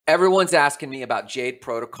Everyone's asking me about JADE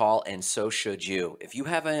Protocol, and so should you. If you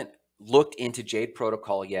haven't looked into JADE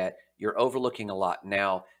Protocol yet, you're overlooking a lot.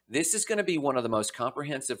 Now, this is going to be one of the most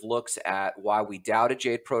comprehensive looks at why we doubted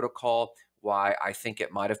JADE Protocol, why I think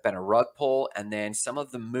it might have been a rug pull, and then some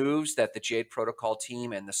of the moves that the JADE Protocol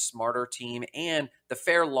team and the Smarter team and the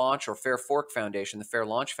Fair Launch or Fair Fork Foundation, the Fair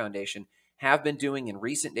Launch Foundation, have been doing in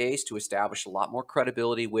recent days to establish a lot more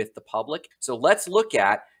credibility with the public. So let's look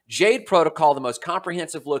at JADE Protocol, the most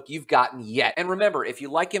comprehensive look you've gotten yet. And remember, if you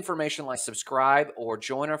like information like subscribe or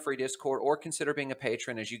join our free Discord or consider being a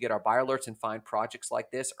patron as you get our buy alerts and find projects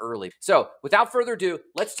like this early. So without further ado,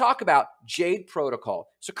 let's talk about JADE Protocol.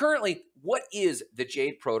 So currently, what is the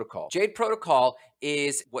JADE Protocol? JADE Protocol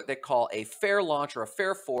is what they call a fair launch or a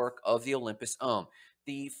fair fork of the Olympus Ohm.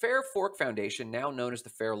 The Fair Fork Foundation, now known as the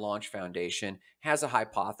Fair Launch Foundation, has a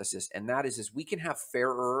hypothesis, and that is we can have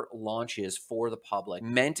fairer launches for the public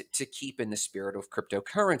meant to keep in the spirit of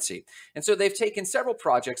cryptocurrency. And so they've taken several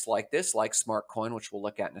projects like this, like Smart Coin, which we'll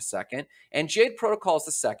look at in a second, and JADE Protocol is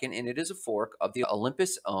the second, and it is a fork of the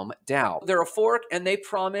Olympus Ohm DAO. They're a fork, and they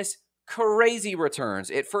promise crazy returns.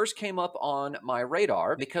 It first came up on my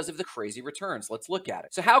radar because of the crazy returns. Let's look at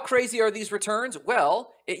it. So how crazy are these returns?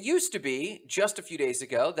 Well, it used to be just a few days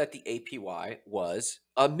ago that the APY was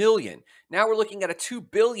 $1 million. Now we're looking at a 2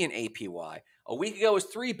 billion APY. A week ago it was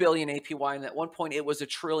 3 billion APY, and at one point it was $1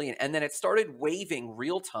 trillion, and then it started waving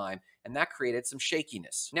real time, and that created some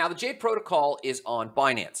shakiness. Now the JADE Protocol is on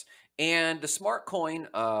Binance. And the Smart Coin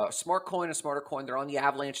and Smarter Coin, they're on the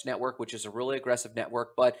Avalanche network, which is a really aggressive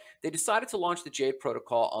network, but they decided to launch the JADE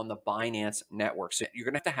Protocol on the Binance network. So you're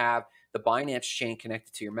going to have the Binance chain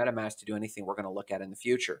connected to your MetaMask to do anything we're going to look at in the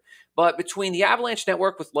future. But between the Avalanche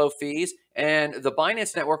network with low fees and the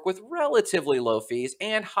Binance network with relatively low fees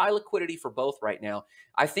and high liquidity for both right now,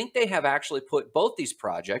 I think they have actually put both these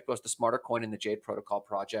projects, both the Smarter Coin and the JADE Protocol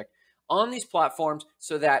project, on these platforms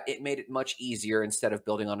so that it made it much easier instead of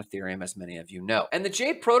building on Ethereum, as many of you know. And the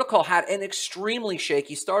JADE Protocol had an extremely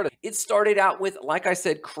shaky start. It started out with, like I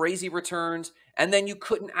said, crazy returns, and then you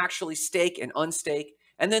couldn't actually stake and unstake.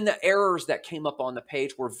 And then the errors that came up on the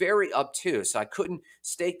page were very obtuse. I couldn't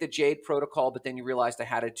stake the JADE Protocol, but then you realized I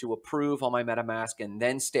had to approve on my MetaMask and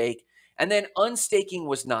then stake. And then unstaking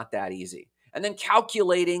was not that easy. And then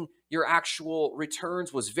calculating your actual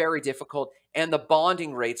returns was very difficult, and the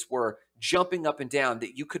bonding rates were jumping up and down.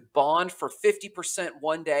 That you could bond for 50%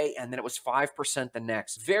 one day, and then it was 5% the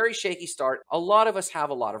next. Very shaky start. A lot of us have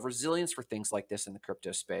a lot of resilience for things like this in the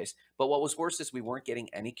crypto space, but what was worse is we weren't getting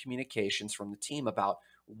any communications from the team about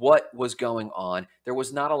what was going on. There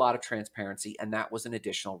was not a lot of transparency, and that was an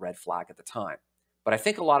additional red flag at the time. But I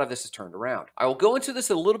think a lot of this has turned around. I will go into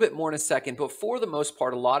this a little bit more in a second, but for the most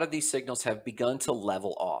part, a lot of these signals have begun to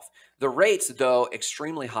level off. The rates, though,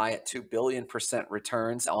 extremely high at 2 billion%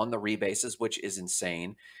 returns on the rebases, which is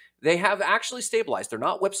insane. They have actually stabilized. They're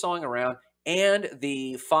not whipsawing around, and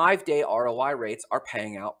the 5-day ROI rates are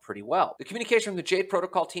paying out pretty well. The communication from the JADE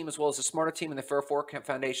Protocol team, as well as the Smarter team and the Fair Fork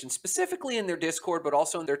Foundation, specifically in their Discord, but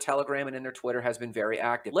also in their Telegram and in their Twitter, has been very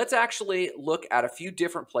active. Let's actually look at a few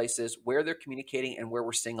different places where they're communicating and where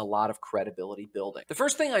we're seeing a lot of credibility building. The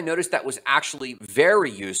first thing I noticed that was actually very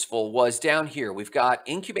useful was down here. We've got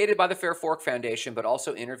incubated by the Fair Fork Foundation, but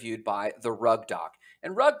also interviewed by the RugDoc.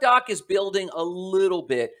 And RugDoc is building a little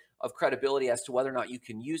bit of credibility as to whether or not you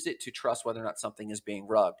can use it to trust whether or not something is being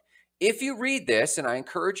rugged. If you read this, and I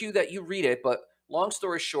encourage you that you read it, but long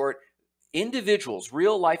story short, individuals,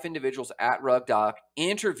 real life individuals at RugDoc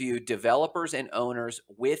interviewed developers and owners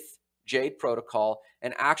with JADE Protocol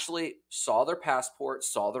and actually saw their passport,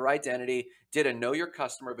 saw their identity, did a know your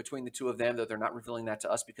customer between the two of them, though they're not revealing that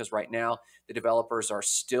to us because right now the developers are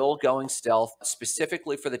still going stealth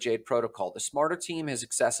specifically for the JADE Protocol. The Smarter team is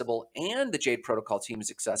accessible and the JADE Protocol team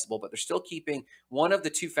is accessible, but they're still keeping, one of the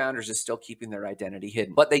two founders is still keeping their identity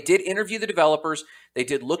hidden. But they did interview the developers. They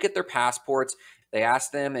did look at their passports. They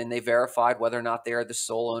asked them and they verified whether or not they are the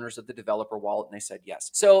sole owners of the developer wallet, and they said yes.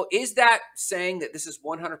 So is that saying that this is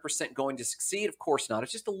 100% going to succeed? Of course not.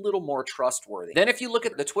 It's just a little more trustworthy. Then if you look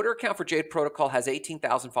at the Twitter account for JADE Protocol has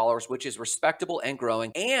 18,000 followers, which is respectable and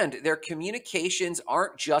growing, and their communications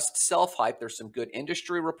aren't just self-hype. There's some good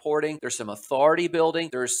industry reporting. There's some authority building.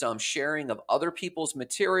 There's some sharing of other people's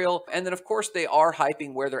material. And then of course they are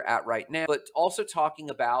hyping where they're at right now, but also talking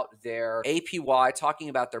about their APY, talking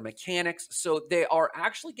about their mechanics. So they are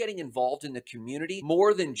actually getting involved in the community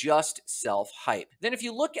more than just self-hype. Then if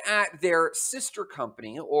you look at their sister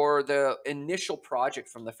company or the initial project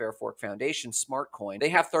from the Fair Fork Foundation, Smart Coin, they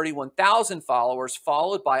have 31,000 followers,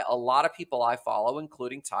 followed by a lot of people I follow,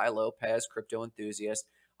 including Ty Lopez, Crypto Enthusiast.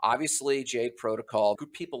 Obviously, JADE Protocol,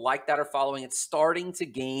 good people like that are following. It's starting to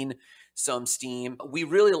gain some steam. We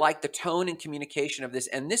really like the tone and communication of this.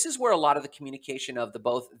 And this is where a lot of the communication of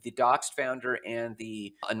both the doxed founder and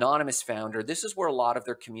the anonymous founder, this is where a lot of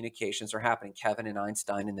their communications are happening. Kevin and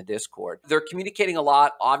Einstein in the Discord. They're communicating a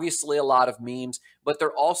lot, obviously a lot of memes, but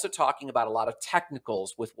they're also talking about a lot of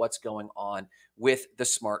technicals with what's going on with the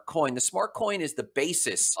smart coin. The smart coin is the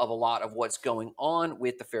basis of a lot of what's going on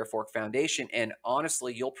with the Fair Fork Foundation. And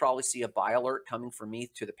honestly, you'll probably see a buy alert coming from me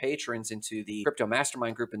to the patrons into the crypto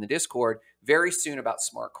mastermind group in the Discord very soon about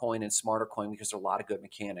smart coin and smarter coin, because there are a lot of good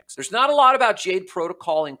mechanics. There's not a lot about JADE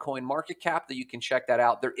Protocol in CoinMarketCap that you can check that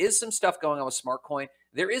out. There is some stuff going on with smart coin.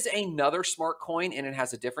 There is another smart coin and it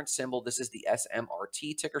has a different symbol. This is the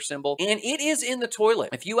SMRT ticker symbol, and it is in the toilet.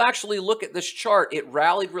 If you actually look at this chart, it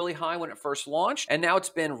rallied really high when it first launched, and now it's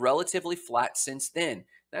been relatively flat since then.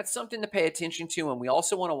 That's something to pay attention to, and we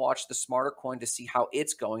also want to watch the smarter coin to see how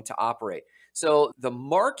it's going to operate. So the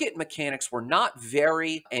market mechanics were not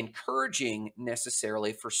very encouraging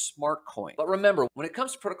necessarily for smart coin. But remember, when it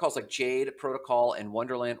comes to protocols like JADE Protocol and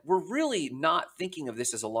Wonderland, we're really not thinking of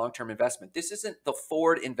this as a long-term investment. This isn't the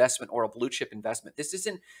Ford investment or a blue chip investment. This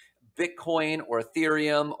isn't Bitcoin or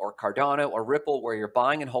Ethereum or Cardano or Ripple where you're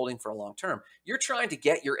buying and holding for a long term. You're trying to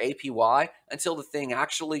get your APY until the thing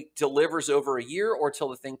actually delivers over a year or till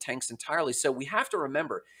the thing tanks entirely. So we have to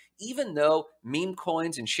remember, even though meme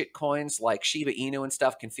coins and shit coins like Shiba Inu and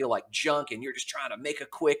stuff can feel like junk and you're just trying to make a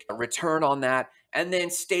quick return on that, and then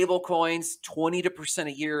stable coins, 20%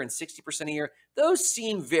 a year and 60% a year, those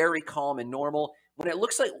seem very calm and normal. When it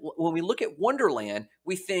looks like, when we look at Wonderland,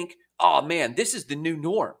 we think, oh man, this is the new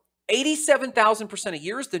norm. 87,000% a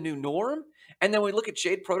year is the new norm. And then we look at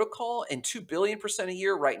JADE Protocol and 2 billion% a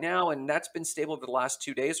year right now, and that's been stable over the last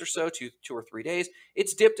 2 days or so, two or 3 days.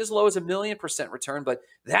 It's dipped as low as 1,000,000% return, but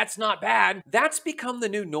that's not bad. That's become the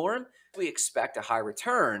new norm. We expect a high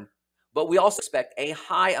return, but we also expect a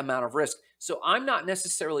high amount of risk. So I'm not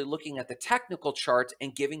necessarily looking at the technical charts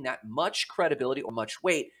and giving that much credibility or much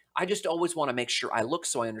weight. I just always want to make sure I look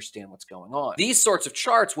so I understand what's going on. These sorts of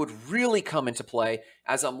charts would really come into play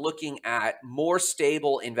as I'm looking at more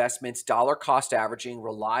stable investments, dollar cost averaging,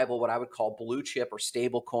 reliable, what I would call blue chip or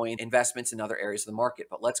stable coin investments in other areas of the market.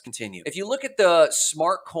 But let's continue. If you look at the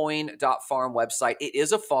smartcoin.farm website, it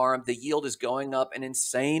is a farm. The yield is going up an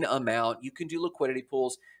insane amount. You can do liquidity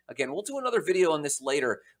pools. Again, we'll do another video on this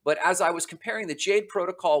later, but as I was comparing the JADE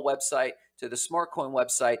Protocol website to the SmartCoin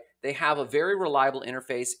website, they have a very reliable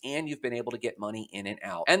interface and you've been able to get money in and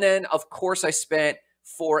out. And then, of course, I spent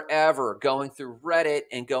forever going through Reddit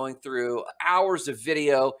and going through hours of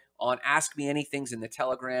video on Ask Me Anythings in the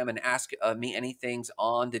Telegram and Ask Me Anythings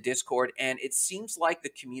on the Discord. And it seems like the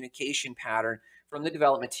communication pattern from the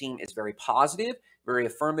development team is very positive, very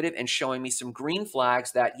affirmative, and showing me some green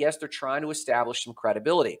flags that, yes, they're trying to establish some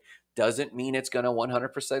credibility. Doesn't mean it's going to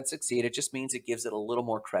 100% succeed. It just means it gives it a little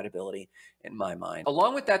more credibility in my mind.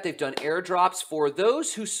 Along with that, they've done airdrops for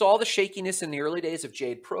those who saw the shakiness in the early days of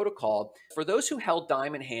JADE Protocol. For those who held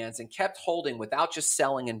diamond hands and kept holding without just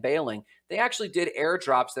selling and bailing, they actually did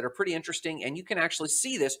airdrops that are pretty interesting, and you can actually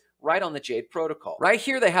see this right on the JADE Protocol. Right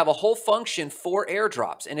here, they have a whole function for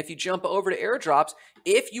airdrops, and if you jump over to airdrops,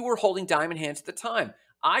 if you were holding diamond hands at the time,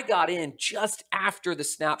 I got in just after the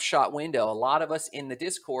snapshot window. A lot of us in the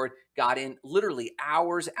Discord got in literally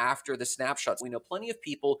hours after the snapshots. We know plenty of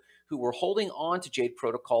people who were holding on to JADE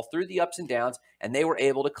Protocol through the ups and downs, and they were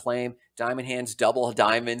able to claim diamond hands, double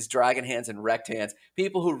diamonds, dragon hands, and rect hands.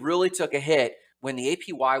 People who really took a hit when the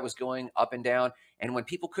APY was going up and down, and when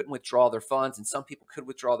people couldn't withdraw their funds, and some people could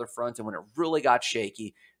withdraw their funds, and when it really got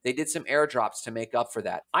shaky, they did some airdrops to make up for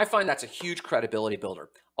that. I find that's a huge credibility builder.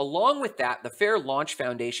 Along with that, the Fair Launch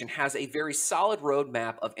Foundation has a very solid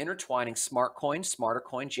roadmap of intertwining smart coin, smarter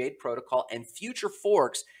coin, JADE Protocol, and future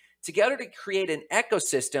forks together to create an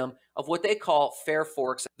ecosystem of what they call fair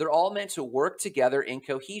forks. They're all meant to work together in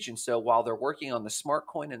cohesion. So while they're working on the smart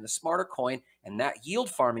coin and the smarter coin and that yield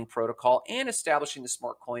farming protocol and establishing the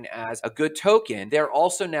smart coin as a good token, they're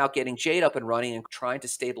also now getting JADE up and running and trying to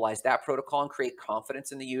stabilize that protocol and create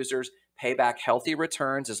confidence in the users, pay back healthy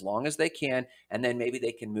returns as long as they can, and then maybe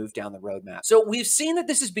they can move down the roadmap. So we've seen that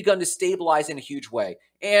this has begun to stabilize in a huge way.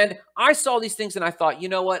 And I saw these things and I thought, you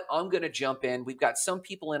know what? I'm going to jump in. We've got some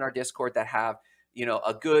people in our Discord that have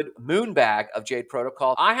a good moon bag of Jade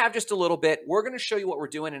Protocol. I have just a little bit. We're going to show you what we're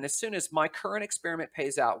doing. And as soon as my current experiment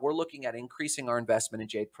pays out, we're looking at increasing our investment in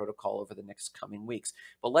Jade Protocol over the next coming weeks.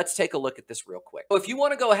 But let's take a look at this real quick. So if you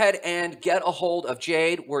want to go ahead and get a hold of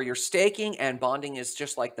Jade, where you're staking and bonding is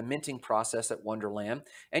just like the minting process at Wonderland.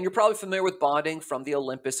 And you're probably familiar with bonding from the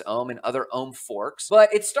Olympus Ohm and other Ohm forks.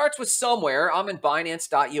 But it starts with somewhere. I'm in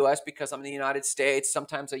Binance.us because I'm in the United States.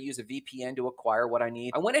 Sometimes I use a VPN to acquire what I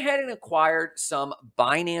need. I went ahead and acquired some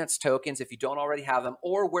Binance tokens if you don't already have them,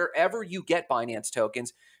 or wherever you get Binance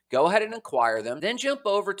tokens, go ahead and acquire them. Then jump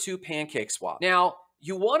over to PancakeSwap. Now,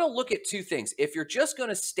 you want to look at two things. If you're just going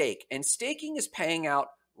to stake, and staking is paying out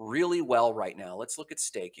really well right now. Let's look at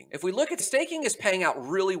staking. If we look at staking is paying out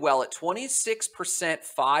really well at 26%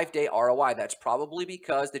 5-day ROI. That's probably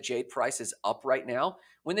because the Jade price is up right now.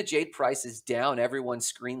 When the Jade price is down, everyone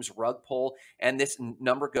screams rug pull, and this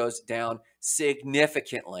number goes down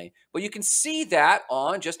significantly. But you can see that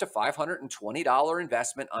on just a $520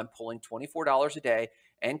 investment, I'm pulling $24 a day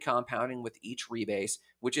and compounding with each rebase,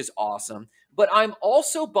 which is awesome. But I'm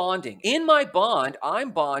also bonding. In my bond,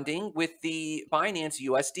 I'm bonding with the Binance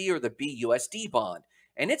USD or the BUSD bond,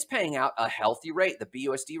 and it's paying out a healthy rate. The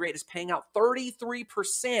BUSD rate is paying out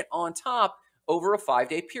 33% on top over a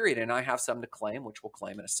 5-day period, and I have some to claim, which we'll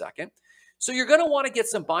claim in a second. So you're going to want to get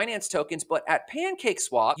some Binance tokens, but at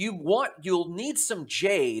PancakeSwap, you'll need some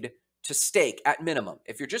Jade to stake at minimum.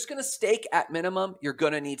 If you're just going to stake at minimum, you're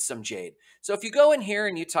going to need some Jade. So if you go in here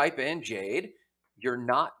and you type in Jade, you're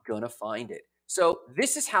not going to find it. So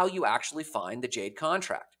this is how you actually find the Jade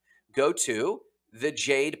contract. Go to the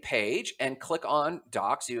Jade page and click on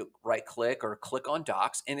docs. You right click or click on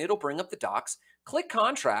docs and it'll bring up the docs. Click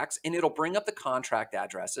contracts and it'll bring up the contract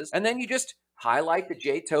addresses. And then you just highlight the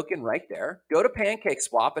Jade token right there. Go to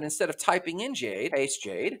PancakeSwap and instead of typing in Jade, paste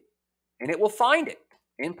Jade and it will find it.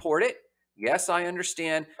 Import it. Yes, I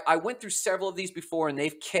understand. I went through several of these before and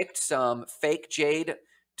they've kicked some fake Jade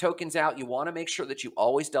tokens out. You want to make sure that you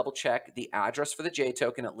always double check the address for the Jade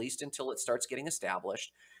token, at least until it starts getting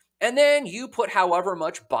established. And then you put however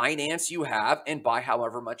much Binance you have and buy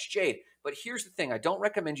however much Jade. But here's the thing. I don't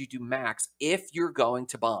recommend you do max if you're going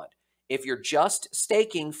to bond. If you're just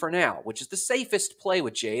staking for now, which is the safest play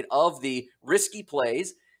with Jade of the risky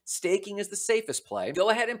plays, staking is the safest play. Go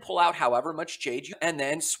ahead and pull out however much Jade you and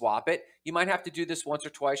then swap it. You might have to do this once or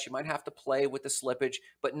twice. You might have to play with the slippage,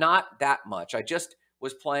 but not that much. I just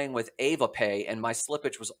was playing with AvaPay and my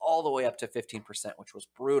slippage was all the way up to 15%, which was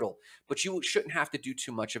brutal. But you shouldn't have to do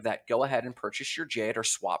too much of that. Go ahead and purchase your Jade or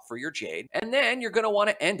swap for your Jade. And then you're going to want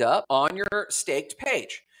to end up on your staked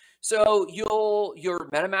page. So your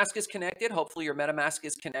MetaMask is connected. Hopefully your MetaMask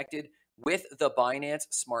is connected with the Binance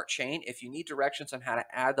Smart Chain. If you need directions on how to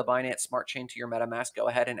add the Binance Smart Chain to your MetaMask, go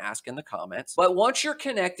ahead and ask in the comments. But once you're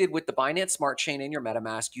connected with the Binance Smart Chain in your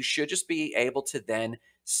MetaMask, you should just be able to then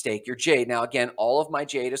stake your Jade. Now, again, all of my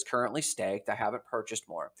Jade is currently staked. I haven't purchased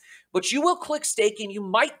more. But you will click stake and you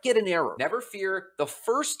might get an error. Never fear. The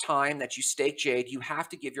first time that you stake Jade, you have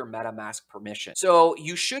to give your MetaMask permission. So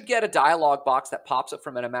you should get a dialog box that pops up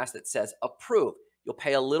from MetaMask that says approve. You'll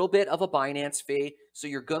pay a little bit of a Binance fee. So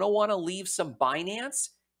you're going to want to leave some Binance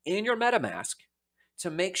in your MetaMask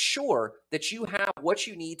to make sure that you have what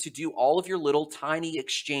you need to do all of your little tiny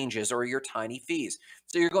exchanges or your tiny fees.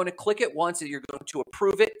 So you're going to click it once and you're going to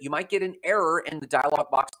approve it. You might get an error and the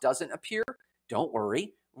dialog box doesn't appear. Don't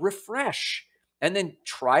worry, refresh. And then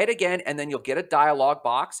try it again, and then you'll get a dialog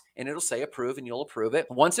box, and it'll say approve, and you'll approve it.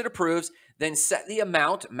 Once it approves, then set the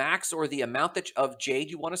amount, max, or the amount of Jade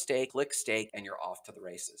you want to stake, click stake, and you're off to the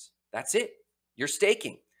races. That's it. You're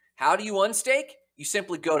staking. How do you unstake? You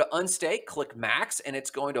simply go to unstake, click max, and it's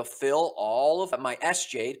going to fill all of my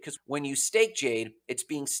SJade, because when you stake Jade, it's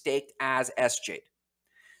being staked as SJade.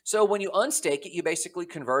 So when you unstake it, you basically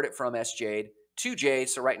convert it from SJade to Jade.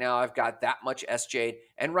 So right now I've got that much SJade.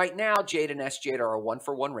 And right now Jade and SJade are a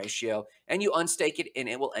 1-for-1 ratio. And you unstake it and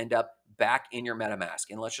it will end up back in your MetaMask.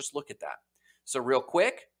 And let's just look at that. So real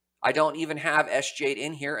quick, I don't even have SJade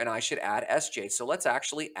in here and I should add SJade. So let's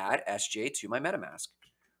actually add SJade to my MetaMask.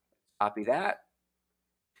 Copy that.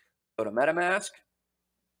 Go to MetaMask.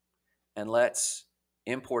 And let's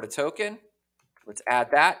import a token. Let's add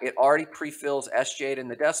that. It already pre-fills SJade in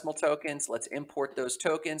the decimal tokens. Let's import those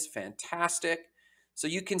tokens. Fantastic. So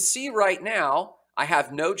you can see right now, I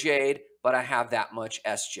have no Jade, but I have that much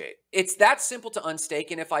SJade. It's that simple to unstake.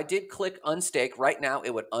 And if I did click unstake right now,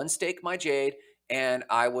 it would unstake my Jade and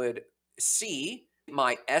I would see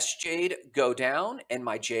my SJade go down and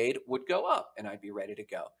my Jade would go up and I'd be ready to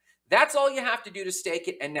go. That's all you have to do to stake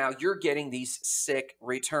it. And now you're getting these sick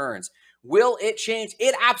returns. Will it change?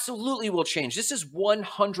 It absolutely will change. This is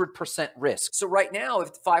 100% risk. So right now,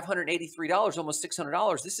 if $583, almost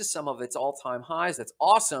 $600, this is some of its all-time highs. That's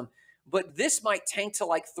awesome. But this might tank to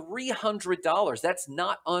like $300. That's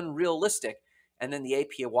not unrealistic. And then the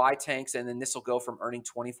APY tanks, and then this will go from earning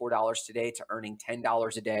 $24 today to earning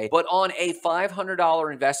 $10 a day. But on a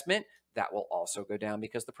 $500 investment, that will also go down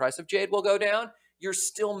because the price of Jade will go down. You're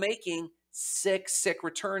still making sick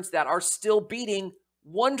returns that are still beating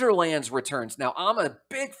Wonderland's returns. Now, I'm a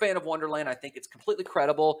big fan of Wonderland. I think it's completely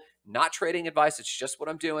credible. Not trading advice. It's just what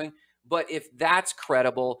I'm doing. But if that's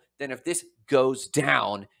credible, then if this goes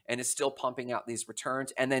down and is still pumping out these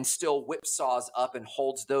returns and then still whipsaws up and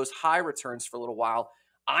holds those high returns for a little while,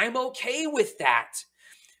 I'm okay with that.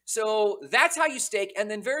 So that's how you stake. And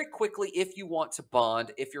then very quickly, if you want to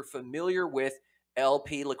bond, if you're familiar with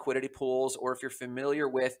LP liquidity pools, or if you're familiar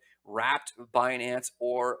with wrapped Binance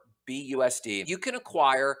or BUSD, you can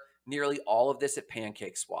acquire nearly all of this at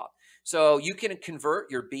PancakeSwap. So you can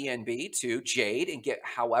convert your BNB to Jade and get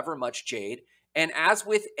however much Jade. And as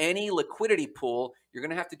with any liquidity pool, you're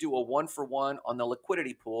going to have to do a 1-for-1 on the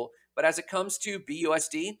liquidity pool. But as it comes to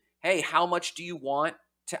BUSD, hey, how much do you want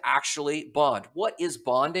to actually bond? What is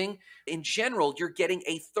bonding? In general, you're getting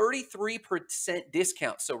a 33%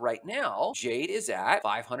 discount. So right now, Jade is at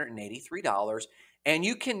 $583, and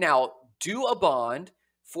you can now do a bond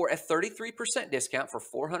for a 33% discount for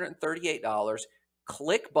 $438.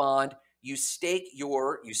 Click bond. You stake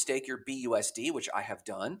your BUSD, which I have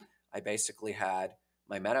done. I basically had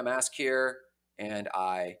my MetaMask here, and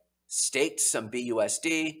I staked some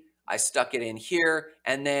BUSD. I stuck it in here,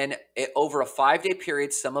 and then over a 5-day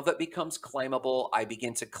period, some of it becomes claimable. I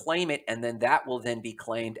begin to claim it, and then that will then be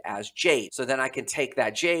claimed as Jade. So then I can take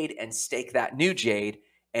that Jade and stake that new Jade,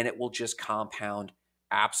 and it will just compound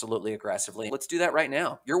absolutely aggressively. Let's do that right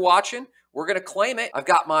now. You're watching. We're going to claim it. I've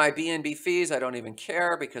got my BNB fees. I don't even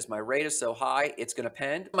care because my rate is so high. It's going to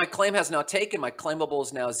pend. My claim has now taken. My claimable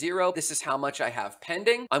is now 0. This is how much I have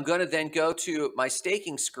pending. I'm going to then go to my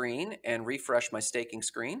staking screen and refresh my staking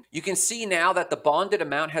screen. You can see now that the bonded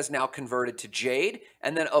amount has now converted to Jade.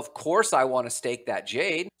 And then, of course, I want to stake that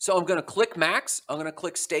Jade. So I'm going to click max. I'm going to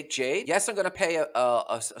click stake Jade. Yes, I'm going to pay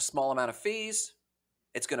a small amount of fees.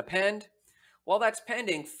 It's going to pend. While that's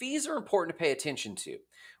pending, fees are important to pay attention to.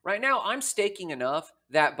 Right now, I'm staking enough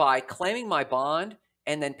that by claiming my bond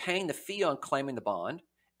and then paying the fee on claiming the bond,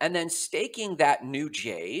 and then staking that new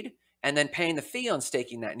Jade, and then paying the fee on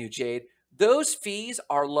staking that new Jade, those fees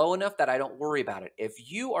are low enough that I don't worry about it. If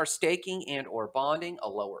you are staking and or bonding a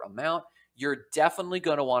lower amount, you're definitely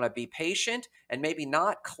going to want to be patient and maybe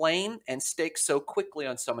not claim and stake so quickly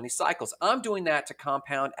on so many cycles. I'm doing that to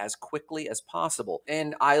compound as quickly as possible,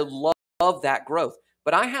 and I love that growth.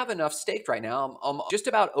 But I have enough staked right now. I'm just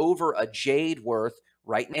about over a Jade worth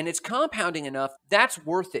right now, and it's compounding enough. That's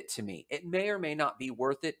worth it to me. It may or may not be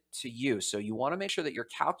worth it to you. So you want to make sure that you're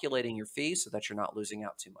calculating your fees so that you're not losing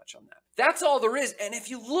out too much on that. That's all there is. And if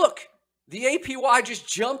you look, the APY just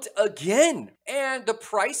jumped again, and the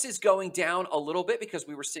price is going down a little bit because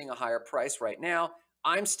we were seeing a higher price right now.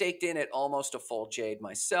 I'm staked in at almost a full Jade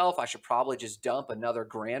myself. I should probably just dump another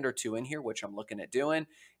grand or two in here, which I'm looking at doing,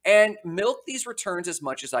 and milk these returns as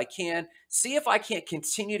much as I can. See if I can't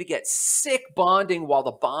continue to get sick bonding while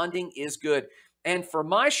the bonding is good. And for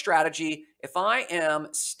my strategy, if I am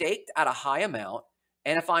staked at a high amount,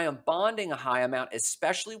 and if I am bonding a high amount,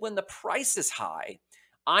 especially when the price is high,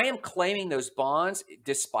 I am claiming those bonds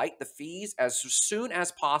despite the fees as soon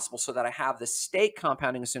as possible so that I have the stake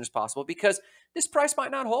compounding as soon as possible, because this price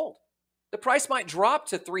might not hold. The price might drop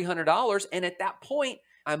to $300, and at that point,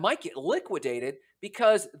 I might get liquidated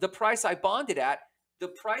because the price I bonded at, the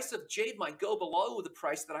price of Jade might go below the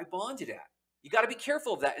price that I bonded at. You got to be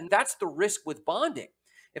careful of that, and that's the risk with bonding.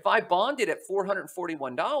 If I bonded at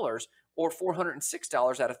 $441 or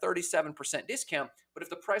 $406 at a 37% discount, but if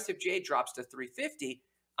the price of Jade drops to $350,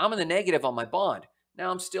 I'm in the negative on my bond. Now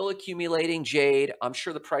I'm still accumulating Jade. I'm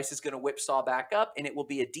sure the price is going to whipsaw back up, and it will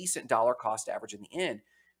be a decent dollar cost average in the end.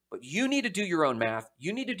 But you need to do your own math.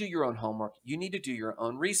 You need to do your own homework. You need to do your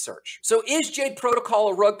own research. So is JADE Protocol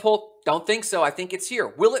a rug pull? Don't think so. I think it's here.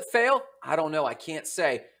 Will it fail? I don't know. I can't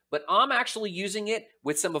say. But I'm actually using it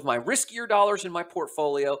with some of my riskier dollars in my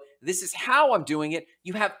portfolio. This is how I'm doing it.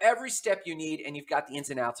 You have every step you need, and you've got the ins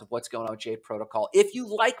and outs of what's going on with JADE Protocol. If you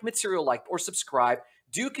like material like or subscribe,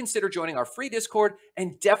 do consider joining our free Discord,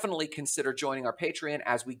 and definitely consider joining our Patreon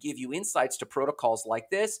as we give you insights to protocols like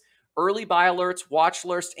this, early buy alerts, watch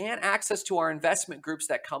lists, and access to our investment groups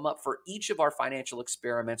that come up for each of our financial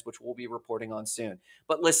experiments, which we'll be reporting on soon.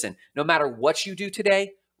 But listen, no matter what you do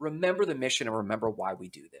today, remember the mission and remember why we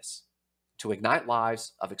do this. to ignite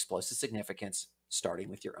lives of explosive significance, starting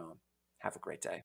with your own. Have a great day.